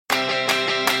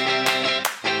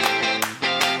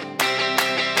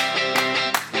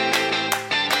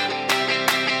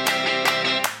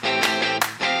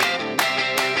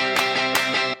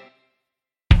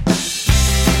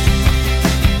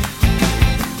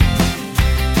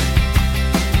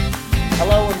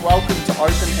welcome to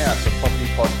Open House, a property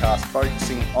podcast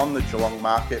focusing on the Geelong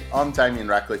market. I'm Damien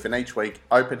Ratcliffe, and each week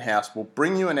Open House will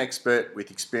bring you an expert with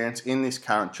experience in this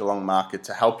current Geelong market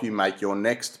to help you make your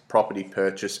next property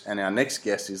purchase. And our next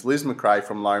guest is Liz McRae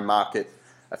from Loan Market,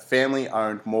 a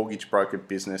family-owned mortgage broker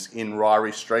business in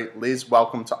Ryrie Street. Liz,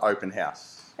 welcome to Open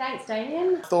House. Thanks,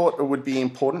 Damien. I thought it would be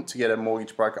important to get a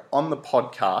mortgage broker on the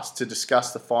podcast to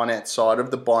discuss the finance side of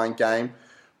the buying game,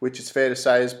 which it's fair to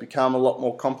say has become a lot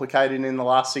more complicated in the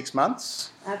last 6 months.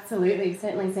 Absolutely. We've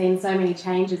certainly seen so many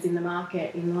changes in the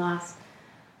market in the last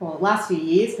few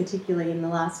years, particularly in the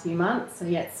last few months. So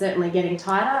yeah, it's certainly getting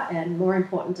tighter and more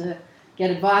important to get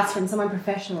advice from someone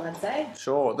professional, I'd say.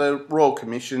 Sure. The Royal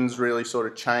Commission's really sort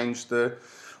of changed the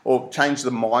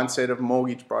mindset of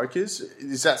mortgage brokers.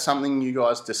 Is that something you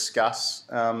guys discuss,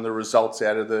 the results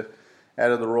out of the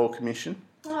Royal Commission?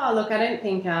 Oh, look, I don't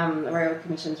think the Royal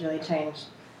Commission's really changed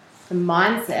the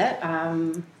mindset.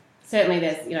 Certainly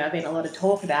there's been a lot of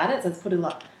talk about it, so it's put a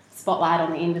lot of spotlight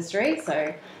on the industry. So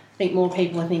I think more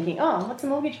people are thinking, oh, what's a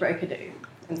mortgage broker do?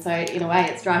 And so in a way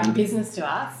it's driving business to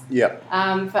us. Yep.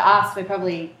 For us, we're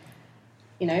probably,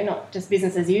 not just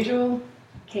business as usual,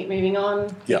 keep moving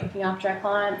on, keep looking after our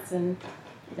clients, and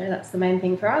that's the main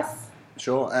thing for us.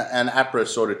 Sure. And APRA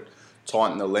sort of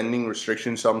tightened the lending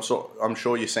restrictions, so I'm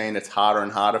sure you're seeing it's harder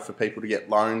and harder for people to get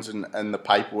loans, and the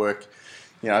paperwork.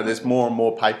 There's more and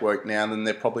more paperwork now than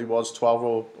there probably was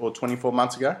 12 or 24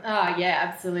 months ago. Oh, yeah,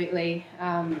 absolutely.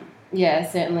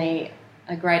 Certainly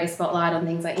a greater spotlight on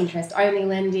things like interest-only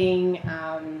lending,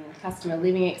 customer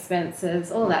living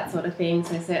expenses, all that sort of thing.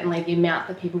 So certainly the amount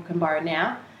that people can borrow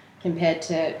now compared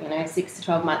to, 6 to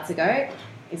 12 months ago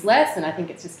is less, and I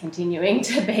think it's just continuing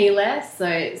to be less.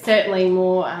 So certainly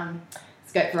more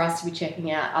scope for us to be checking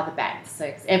out other banks.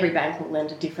 So every bank will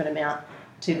lend a different amount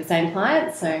to the same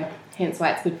client, so hence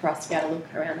why it's good for us to be able to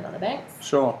look around at other banks.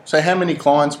 Sure. So how many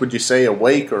clients would you see a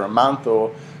week or a month,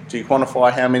 or do you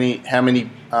quantify how many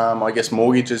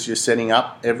mortgages you're setting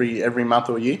up every month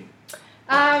or year?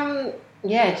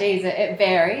 It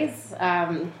varies.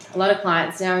 A lot of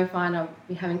clients now we find I'll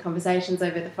be having conversations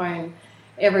over the phone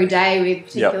every day with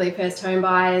particularly first home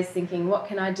buyers thinking, what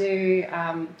can I do?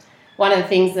 One of the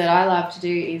things that I love to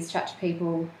do is chat to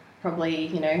people probably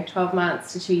 12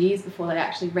 months to 2 years before they're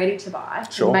actually ready to buy.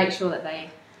 Sure. To make sure that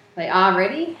they are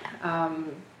ready,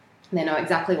 they know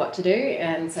exactly what to do,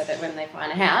 and so that when they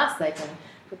find a house they can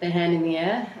put their hand in the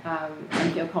air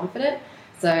and feel confident.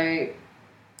 So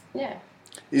yeah.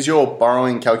 Is your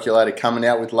borrowing calculator coming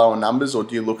out with lower numbers, or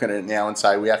do you look at it now and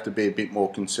say we have to be a bit more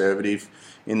conservative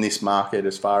in this market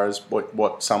as far as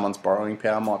what someone's borrowing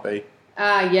power might be?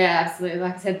 Yeah, absolutely.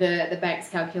 Like I said, the bank's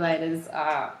calculators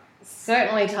are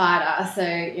certainly tighter,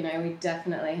 so we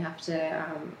definitely have to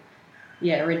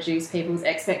reduce people's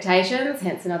expectations,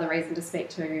 hence another reason to speak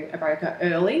to a broker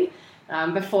early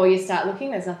before you start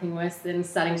looking. There's nothing worse than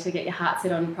starting to get your heart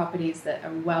set on properties that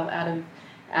are well out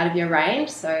of your range.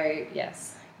 So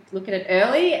yes, look at it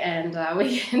early, and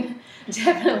we can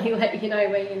definitely let you know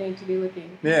where you need to be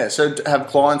looking. Yeah, so have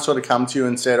clients sort of come to you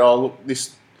and said, oh look,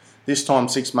 this time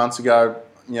 6 months ago,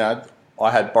 I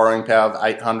had borrowing power of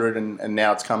 800 and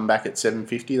now it's come back at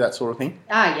 750, that sort of thing?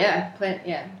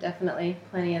 Definitely.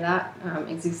 Plenty of that.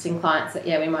 Existing clients that,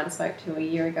 we might have spoke to a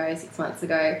year ago, 6 months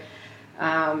ago,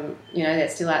 they're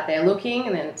still out there looking,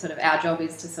 and then sort of our job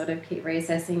is to sort of keep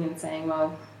reassessing and saying,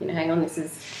 well, hang on, this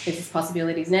is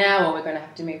possibilities now, or we're going to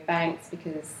have to move banks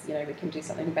because, we can do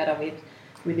something better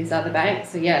with this other bank.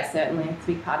 So, certainly it's a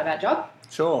big part of our job.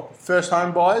 Sure. First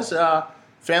home buyers,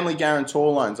 family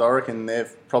guarantor loans, I reckon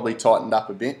they've probably tightened up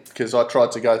a bit, because I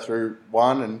tried to go through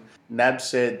one and NAB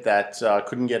said that I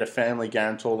couldn't get a family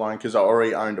guarantor loan because I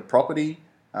already owned a property.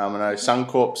 I know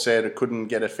Suncorp said I couldn't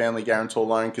get a family guarantor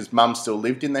loan because mum still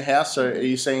lived in the house. So are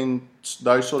you seeing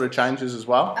those sort of changes as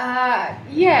well?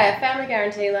 Family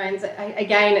guarantee loans,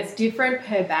 again, it's different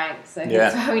per bank. So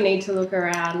that's why we need to look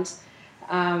around.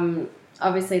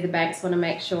 Obviously, the banks want to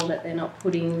make sure that they're not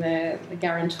putting the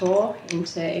guarantor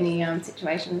into any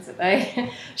situations that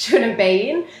they shouldn't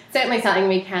be in. Certainly something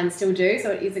we can still do,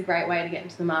 so it is a great way to get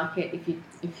into the market if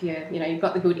you've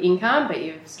got the good income but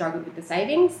you've struggled with the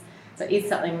savings. So it is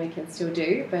something we can still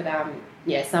do, but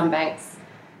some banks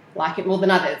like it more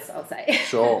than others, I'll say.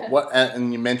 Sure.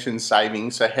 And you mentioned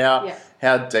savings, so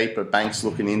how deep are banks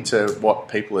looking into what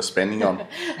people are spending on?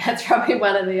 That's probably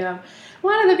one of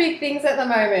the big things at the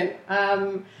moment.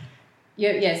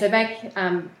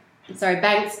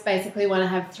 Banks basically want to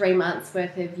have 3 months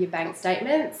worth of your bank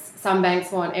statements. Some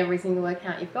banks want every single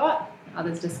account you've got.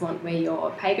 Others just want where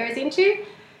your pay goes into.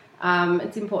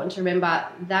 It's important to remember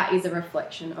that is a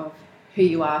reflection of who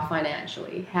you are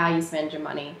financially, how you spend your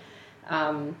money.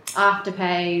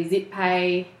 Afterpay, Zip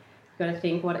Pay. You've got to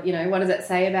think, what does it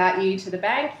say about you to the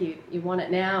bank? You want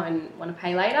it now and want to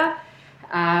pay later.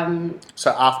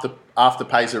 So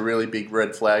Afterpay is a really big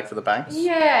red flag for the banks?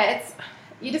 Yeah,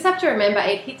 you just have to remember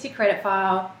it hits your credit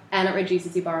file and it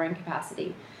reduces your borrowing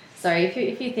capacity. So if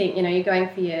you think, you're going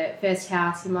for your first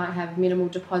house, you might have minimal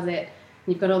deposit, and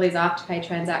you've got all these Afterpay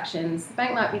transactions, the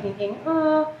bank might be thinking,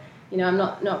 I'm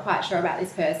not quite sure about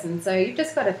this person. So you've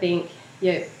just got to think,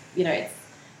 it's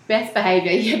best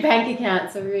behaviour. Your bank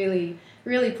accounts are really,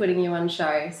 really putting you on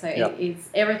show. So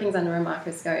everything's under a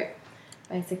microscope,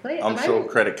 basically. I'm sure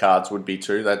credit cards would be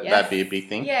too. That'd be a big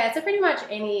thing. Yeah, so pretty much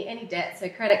any debt. So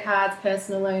credit cards,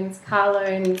 personal loans, car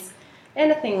loans,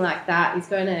 anything like that is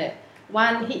going to,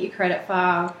 1, hit your credit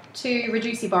file, 2,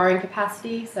 reduce your borrowing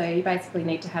capacity. So you basically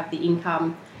need to have the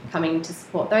income coming to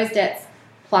support those debts,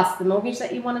 plus the mortgage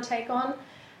that you want to take on.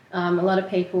 A lot of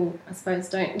people, I suppose,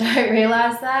 don't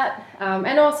realise that.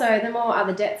 And also, the more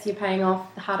other debts you're paying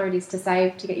off, the harder it is to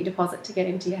save to get your deposit to get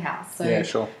into your house. So yeah,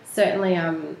 sure. Certainly,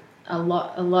 a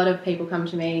lot of people come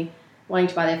to me wanting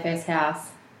to buy their first house,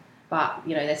 but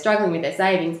they're struggling with their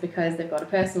savings because they've got a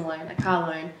personal loan, a car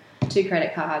loan, 2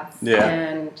 credit cards,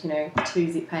 and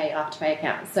 2 Zip Pay, Afterpay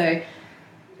accounts. So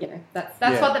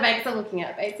that's what the banks are looking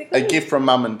at, basically. A gift from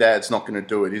mum and dad's not going to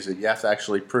do it, is it? You have to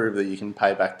actually prove that you can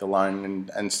pay back the loan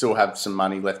and still have some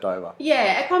money left over.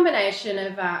 Yeah, a combination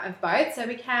of both. So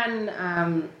we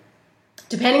can,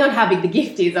 depending on how big the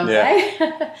gift is, I'll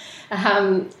say.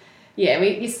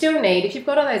 You still need, if you've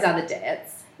got all those other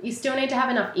debts, you still need to have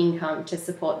enough income to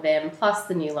support them, plus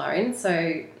the new loan.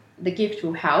 So the gift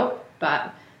will help,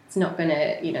 but it's not going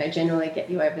to, generally get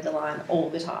you over the line all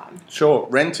the time. Sure.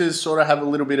 Renters sort of have a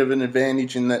little bit of an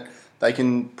advantage in that they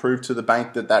can prove to the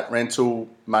bank that rental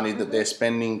money that they're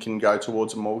spending can go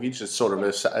towards a mortgage. It's sort of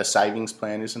a savings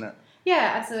plan, isn't it?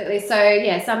 Yeah, absolutely.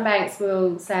 So, some banks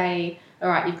will say, all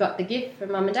right, you've got the gift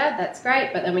from mum and dad, that's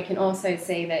great, but then we can also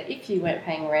see that if you weren't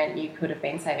paying rent, you could have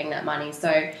been saving that money.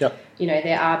 So,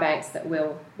 there are banks that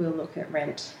will look at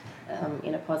rent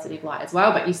in a positive light as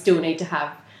well, but you still need to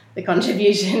have the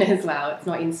contribution as well. It's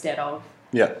not instead of.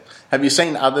 Yeah. Have you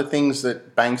seen other things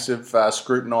that banks have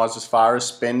scrutinised as far as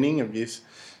spending? Have you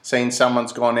seen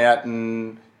someone's gone out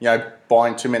and,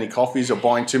 buying too many coffees or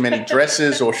buying too many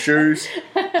dresses or shoes?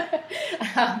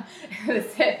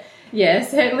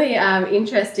 Certainly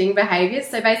interesting behaviours.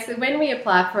 So basically when we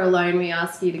apply for a loan, we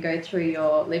ask you to go through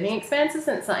your living expenses,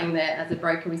 and it's something that as a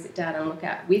broker we sit down and look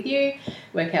at with you,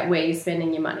 work out where you're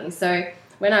spending your money. So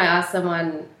when I ask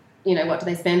someone, what do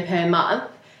they spend per month?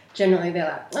 Generally, they're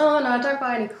like, oh, no, I don't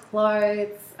buy any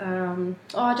clothes.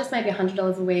 Just maybe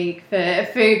 $100 a week for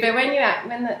food.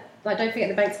 But don't forget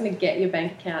the bank's going to get your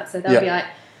bank account. So they'll be like,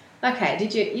 okay,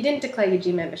 you didn't declare your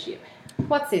gym membership.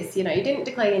 What's this? You didn't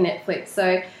declare your Netflix.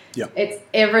 So it's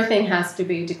everything has to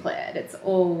be declared. It's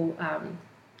all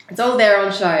there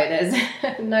on show. There's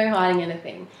no hiding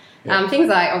anything. Things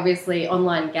like obviously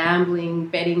online gambling,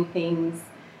 betting things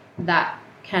that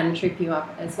can trip you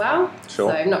up as well. Sure.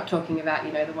 So I'm not talking about,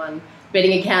 the one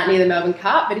betting account near the Melbourne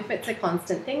Cup, but if it's a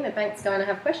constant thing, the bank's going to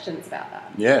have questions about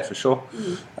that. Yeah, for sure.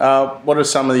 What are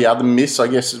some of the other myths? I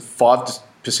guess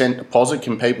 5% deposit.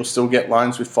 Can people still get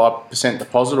loans with 5%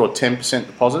 deposit or 10%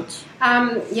 deposits?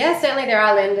 Certainly there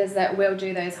are lenders that will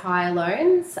do those higher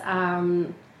loans.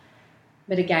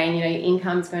 But again, your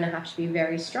income's going to have to be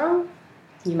very strong.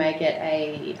 You may get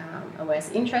a worse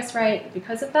interest rate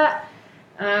because of that.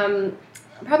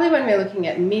 Probably when we're looking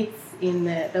at myths in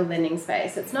the lending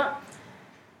space, it's not...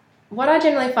 What I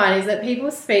generally find is that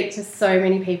people speak to so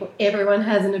many people. Everyone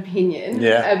has an opinion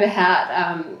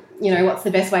about, what's the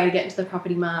best way to get into the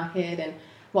property market and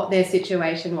what their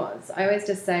situation was. I always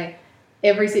just say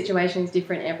every situation is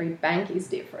different. Every bank is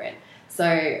different. So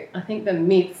I think the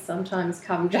myths sometimes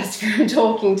come just from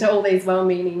talking to all these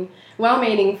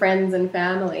well-meaning friends and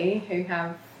family who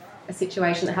have a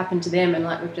situation that happened to them. And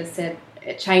like we've just said,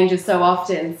 it changes so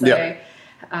often. So,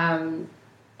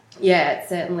 it's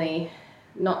certainly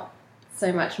not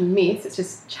so much myths. It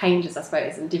just changes, I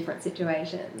suppose, in different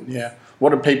situations. Yeah. What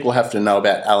do people have to know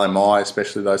about LMI,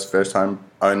 especially those first-home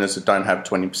owners that don't have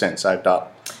 20% saved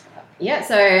up? Yeah,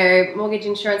 so mortgage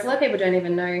insurance, a lot of people don't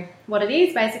even know what it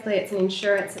is. Basically, it's an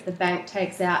insurance that the bank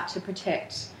takes out to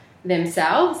protect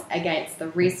themselves against the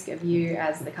risk of you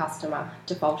as the customer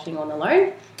defaulting on the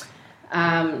loan.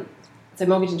 So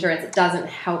mortgage insurance, it doesn't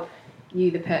help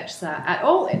you, the purchaser, at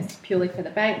all. It's purely for the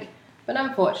bank. But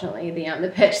unfortunately,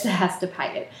 the purchaser has to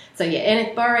pay it. So and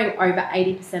if borrowing over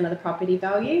 80% of the property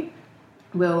value,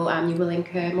 you will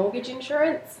incur mortgage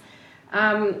insurance.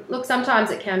 Look,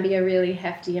 sometimes it can be a really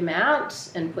hefty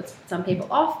amount and puts some people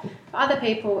off. For other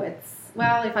people, it's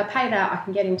well, if I pay that, I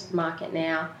can get into the market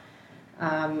now,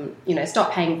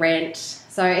 stop paying rent.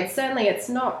 So it's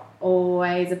not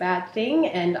always a bad thing.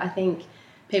 And I think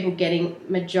people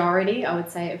majority, I would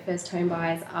say, of first home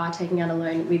buyers are taking out a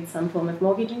loan with some form of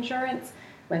mortgage insurance,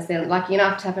 unless they're lucky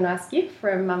enough to have a nice gift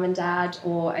from mum and dad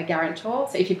or a guarantor.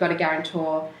 So if you've got a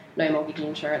guarantor, no mortgage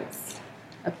insurance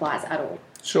applies at all.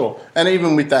 Sure. And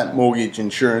even with that mortgage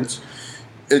insurance,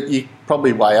 you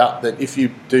probably weigh up that if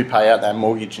you do pay out that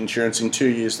mortgage insurance, in 2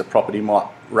 years the property might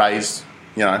raise,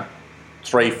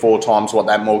 3-4 times what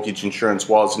that mortgage insurance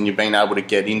was, and you've been able to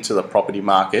get into the property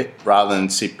market rather than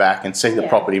sit back and see the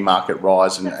property market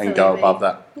rise and go above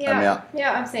that amount.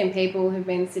 Yeah, I've seen people who've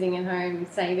been sitting at home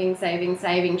saving,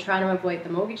 trying to avoid the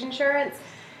mortgage insurance.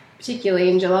 Particularly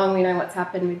in Geelong, we know what's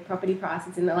happened with property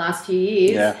prices in the last few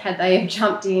years. Yeah. Had they have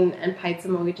jumped in and paid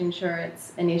some mortgage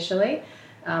insurance initially,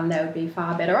 they would be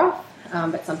far better off.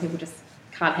 But some people just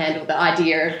can't handle the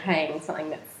idea of paying something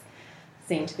that's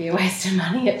seemed to be a waste of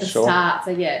money at the start.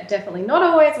 So yeah, definitely not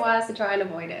always wise to try and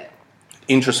avoid it.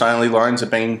 Interest-only loans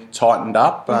have been tightened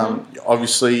up.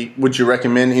 Obviously, would you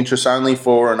recommend interest-only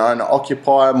for an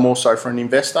owner-occupier, more so for an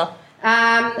investor?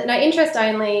 No, interest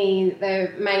only.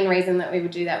 The main reason that we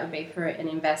would do that would be for an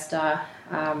investor,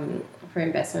 for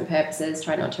investment purposes,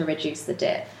 try not to reduce the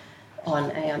debt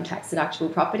on a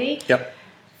tax-deductible property. Yep.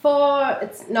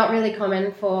 It's not really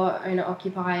common for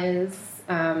owner-occupiers.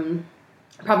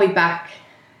 Probably back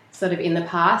sort of in the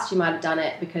past, you might have done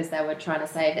it because they were trying to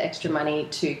save the extra money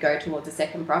to go towards a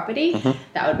second property.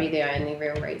 That would be the only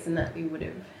real reason that we would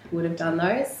have done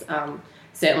those.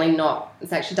 Certainly not.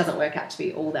 It actually doesn't work out to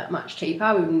be all that much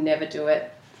cheaper. We would never do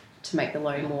it to make the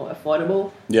loan more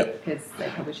affordable. Yep. Because they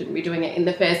probably shouldn't be doing it in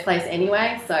the first place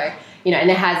anyway. So, and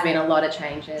there has been a lot of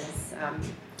changes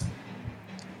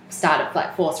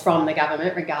forced from the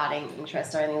government regarding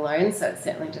interest-only loans. So it's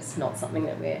certainly just not something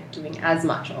that we're doing as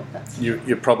much of.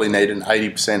 You probably need an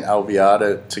 80%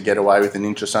 LVR to get away with an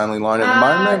interest-only loan at the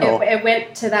moment? Or? It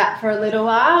went to that for a little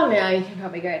while. Now you can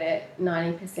probably go to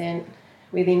 90%.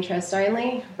 With interest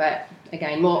only, but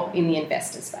again, more in the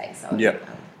investor space, I would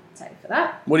say for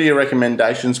that. What are your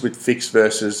recommendations with fixed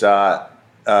versus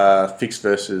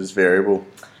variable?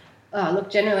 Oh, look,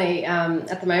 generally,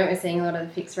 at the moment, we're seeing a lot of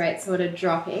the fixed rates sort of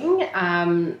dropping.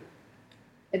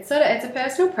 It's a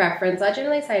personal preference. I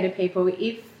generally say to people,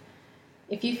 if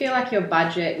you feel like your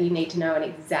budget, you need to know an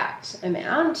exact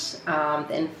amount,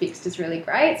 then fixed is really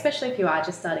great, especially if you are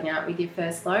just starting out with your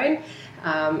first loan,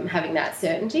 having that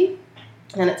certainty.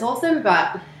 And it's awesome,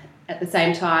 but at the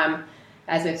same time,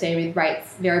 as we've seen with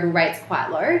variable rates quite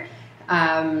low,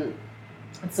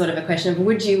 it's sort of a question of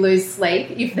would you lose sleep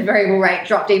if the variable rate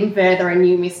dropped even further and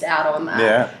you missed out on that?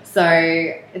 Yeah. So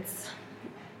it's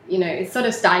sort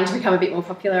of starting to become a bit more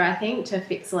popular, I think, to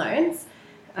fix loans.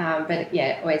 But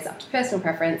yeah, always up to personal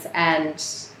preference, and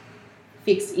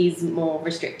fixed is more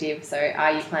restrictive. So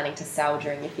are you planning to sell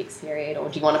during your fixed period, or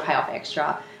do you want to pay off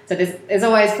extra? So there's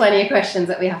always plenty of questions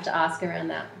that we have to ask around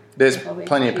that. There's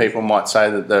plenty of people might say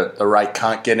that the rate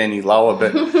can't get any lower,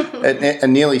 but it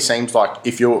nearly seems like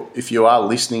if you are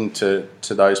listening to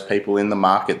those people in the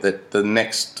market, that the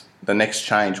next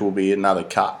change will be another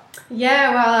cut.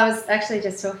 Yeah, well, I was actually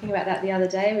just talking about that the other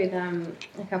day with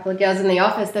a couple of girls in the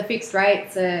office. The fixed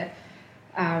rates are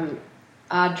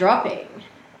dropping.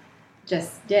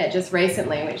 Just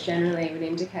recently, which generally would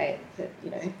indicate that,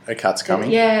 a cut's coming.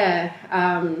 Yeah.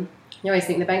 You always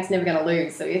think the bank's never going to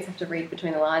lose, so you just have to read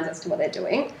between the lines as to what they're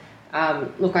doing.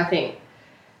 Look, I think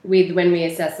when we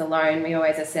assess a loan, we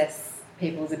always assess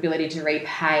people's ability to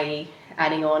repay,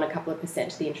 adding on a couple of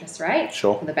percent to the interest rate.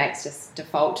 Sure. The banks just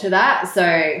default to that.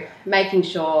 So making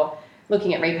sure,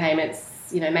 looking at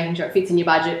repayments, making sure it fits in your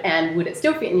budget, and would it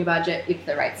still fit in your budget if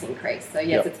the rates increase? So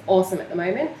yes, It's awesome at the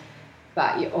moment.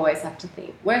 But you always have to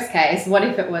think, worst case, what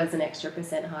if it was an extra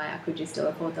 % higher? Could you still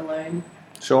afford the loan?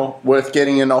 Sure. Worth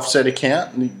getting an offset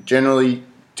account? Generally,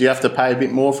 do you have to pay a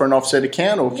bit more for an offset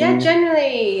account? Or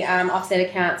generally, offset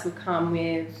accounts will come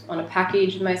on a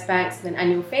package with most banks with an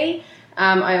annual fee.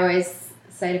 I always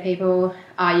say to people,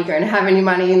 are you going to have any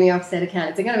money in the offset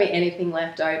account? Is there going to be anything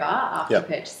left over after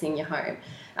purchasing your home?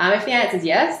 If the answer is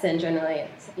yes, then generally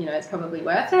it's probably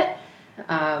worth it.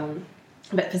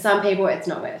 But for some people, it's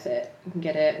not worth it. You can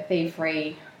get a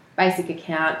fee-free basic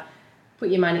account, put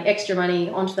your extra money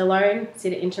onto the loan,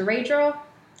 sit it into redraw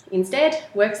instead.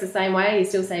 Works the same way. You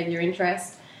still save your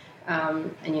interest,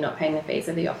 and you're not paying the fees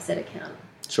of the offset account.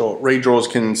 Sure. Redraws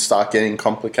can start getting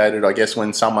complicated, I guess,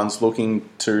 when someone's looking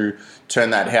to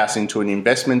turn that house into an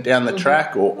investment down the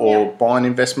track or buy an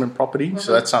investment property.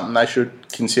 So that's something they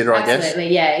should consider, I guess.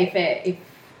 Absolutely, yeah. If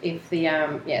if the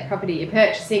property you're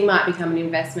purchasing might become an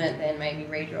investment, then maybe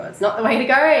redraw is not the way to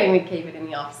go, and we'd keep it in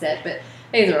the offset. But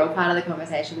these are all part of the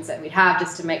conversations that we'd have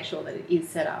just to make sure that it is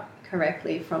set up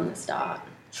correctly from the start.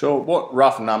 Sure. What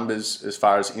rough numbers as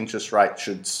far as interest rate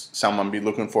should someone be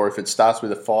looking for if it starts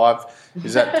with a 5?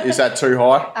 Is that too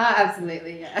high?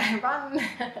 Absolutely, yeah.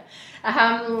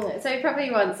 So you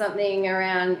probably want something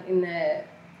around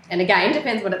and again,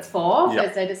 depends what it's for.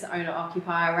 Yep. So just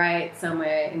owner-occupier rate,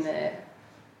 somewhere in the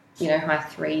high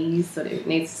 3s, sort of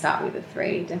needs to start with a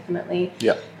 3, definitely.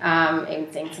 Yeah.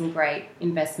 Even seeing some great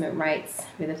investment rates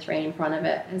with a 3 in front of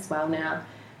it as well now,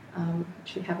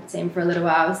 which we haven't seen for a little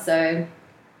while. So,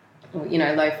 low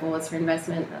 4s for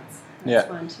investment, that's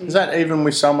fine too. Is that even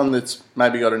with someone that's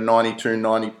maybe got a 92,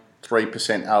 93%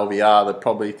 LVR, they're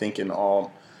probably thinking,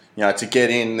 to get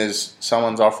in,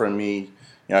 someone's offering me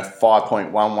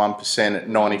 5.11% at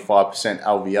 95%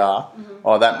 LVR.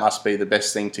 Mm-hmm. That must be the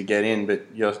best thing to get in. But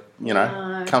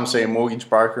come see a mortgage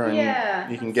broker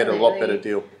and you can get a lot better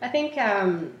deal. I think,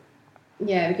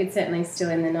 we could certainly still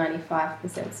in the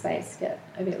 95% space get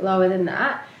a bit lower than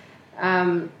that.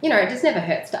 It just never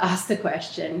hurts to ask the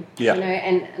question. Yeah.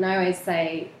 And I always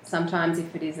say sometimes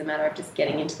if it is a matter of just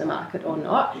getting into the market or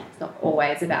not, it's not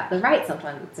always about the rate.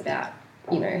 Sometimes it's about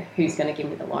who's going to give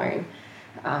me the loan.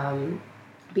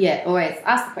 But always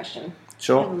ask the question.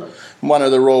 Sure. One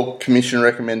of the Royal Commission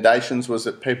recommendations was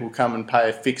that people come and pay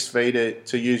a fixed fee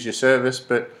to use your service,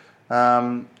 but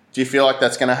do you feel like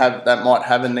that might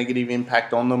have a negative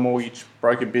impact on the mortgage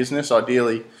broker business?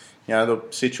 Ideally, the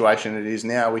situation it is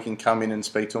now, we can come in and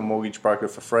speak to a mortgage broker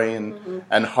for free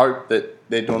and hope that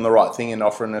they're doing the right thing and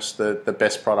offering us the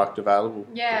best product available.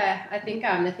 Yeah, I think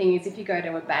the thing is if you go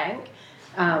to a bank,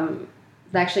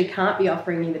 they actually can't be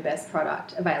offering you the best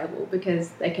product available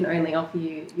because they can only offer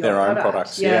you their own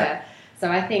products. Yeah.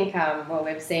 So I think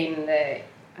we've seen the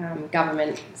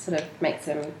government sort of make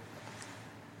some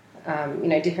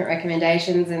different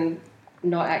recommendations and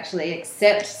not actually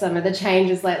accept some of the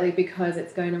changes lately because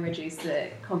it's going to reduce the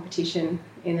competition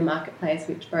in the marketplace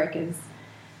which brokers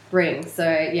bring. So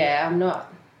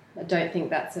I don't think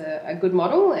that's a good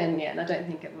model, and I don't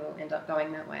think it will end up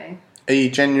going that way. Are you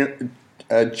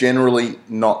generally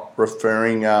not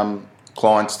referring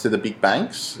clients to the big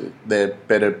banks? They're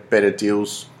better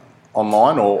deals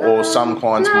online, or some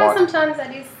clients might. Sometimes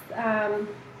that is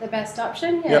the best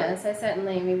option. Yeah, yep. So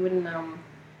certainly we wouldn't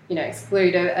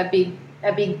exclude a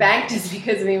big bank just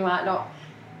because we might not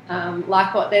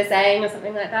like what they're saying or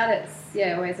something like that. It's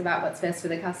always about what's best for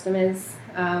the customers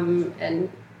and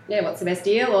what's the best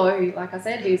deal, or who, like I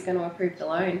said, who's going to approve the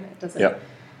loan. It doesn't. Yep.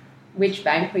 Which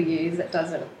bank we use, it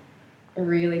doesn't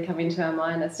really come into our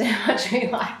mind as to how much we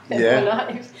like them or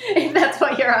not, if that's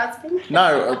what you're asking.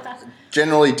 No,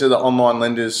 generally the online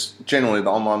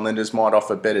lenders might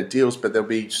offer better deals, but there'll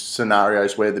be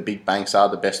scenarios where the big banks are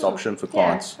the best option for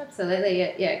clients. Yeah, absolutely.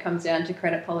 It comes down to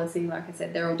credit policy. Like I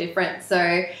said, they're all different.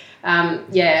 So,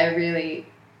 really,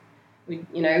 we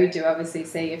do obviously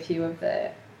see a few of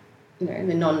the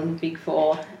the non-Big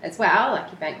Four as well,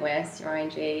 like your Bankwest, your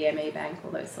ING, ME Bank,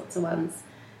 all those sorts of ones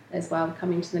as well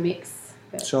come into the mix.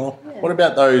 But, sure. Yeah. What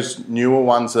about those newer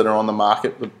ones that are on the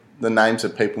market, the names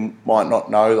that people might not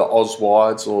know, the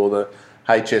Auswides or the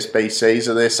HSBCs?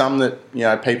 Are there some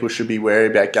that people should be wary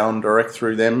about going direct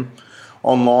through them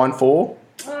online for?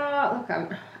 Look,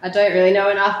 I don't really know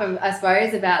enough, I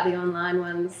suppose, about the online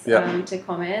ones to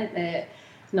comment. They're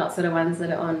not sort of ones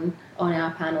that are on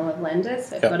our panel of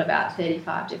lenders. We've got about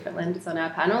 35 different lenders on our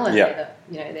panel, and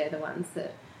they're the ones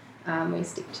that we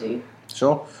stick to.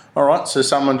 Sure. All right. So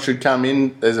someone should come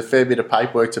in. There's a fair bit of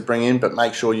paperwork to bring in, but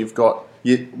make sure you've got.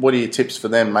 What are your tips for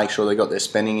them? Make sure they got their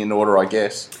spending in order, I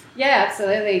guess. Yeah,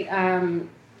 absolutely.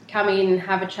 Come in,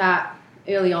 have a chat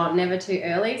early on, never too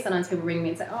early. Sometimes people ring me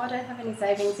and say, "Oh, I don't have any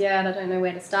savings yet. I don't know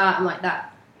where to start." I'm like,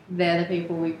 that. They're the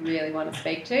people we really want to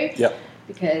speak to. Yep.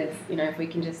 Because, if we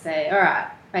can just say, all right,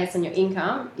 based on your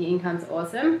income's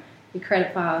awesome, your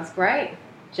credit file's great,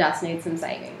 just need some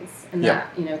savings. And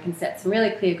that, we can set some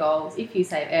really clear goals. If you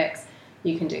save X,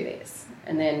 you can do this.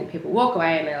 And then people walk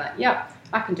away and they're like, yep,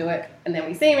 I can do it. And then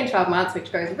we see them in 12 months,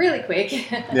 which goes really quick.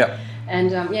 Yep.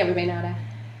 And, we've been able to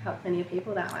help plenty of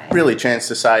people that way. Really chance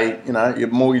to say, your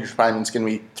mortgage payment's going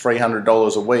to be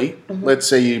 $300 a week. Mm-hmm. Let's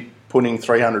see you putting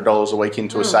 $300 a week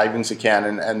into a savings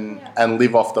account and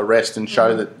live off the rest and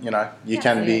show that, you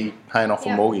can be paying off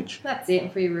a mortgage. That's it.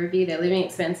 If we review their living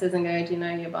expenses and go,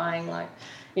 you're buying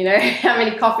how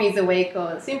many coffees a week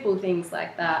or simple things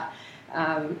like that.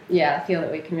 I feel that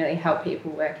we can really help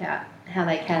people work out how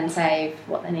they can save,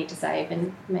 what they need to save,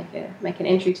 and make an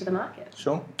entry to the market.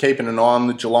 Sure. Keeping an eye on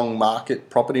the Geelong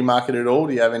property market at all?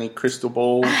 Do you have any crystal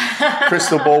ball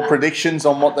predictions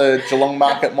on what the Geelong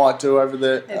market might do over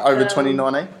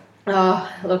 2019?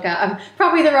 Oh, look, I'm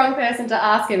probably the wrong person to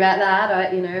ask about that.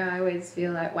 I always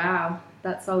feel like, wow,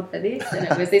 that sold for this, and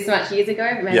it was this much years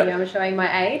ago. Maybe I'm showing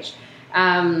my age.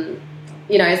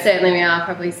 Certainly we are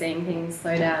probably seeing things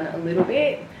slow down a little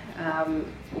bit.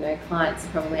 Clients are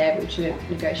probably able to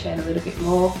negotiate a little bit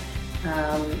more.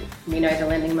 We know the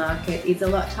lending market is a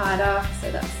lot tighter,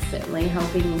 so that's certainly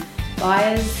helping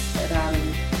buyers. But I'm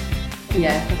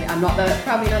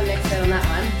probably not an expert on that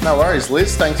one. No worries,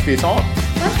 Liz. Thanks for your time.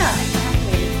 Pleasure. Thanks for having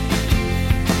me.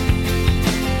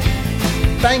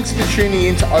 Thanks for tuning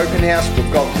in to Open House.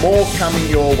 We've got more coming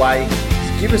your way.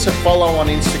 Give us a follow on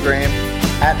Instagram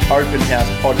at Open House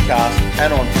Podcast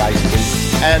and on Facebook.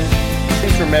 And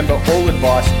please remember, all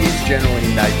advice is general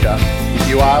in nature. If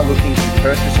you are looking to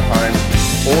purchase a home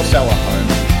or sell a home,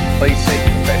 please seek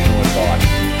professional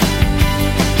advice.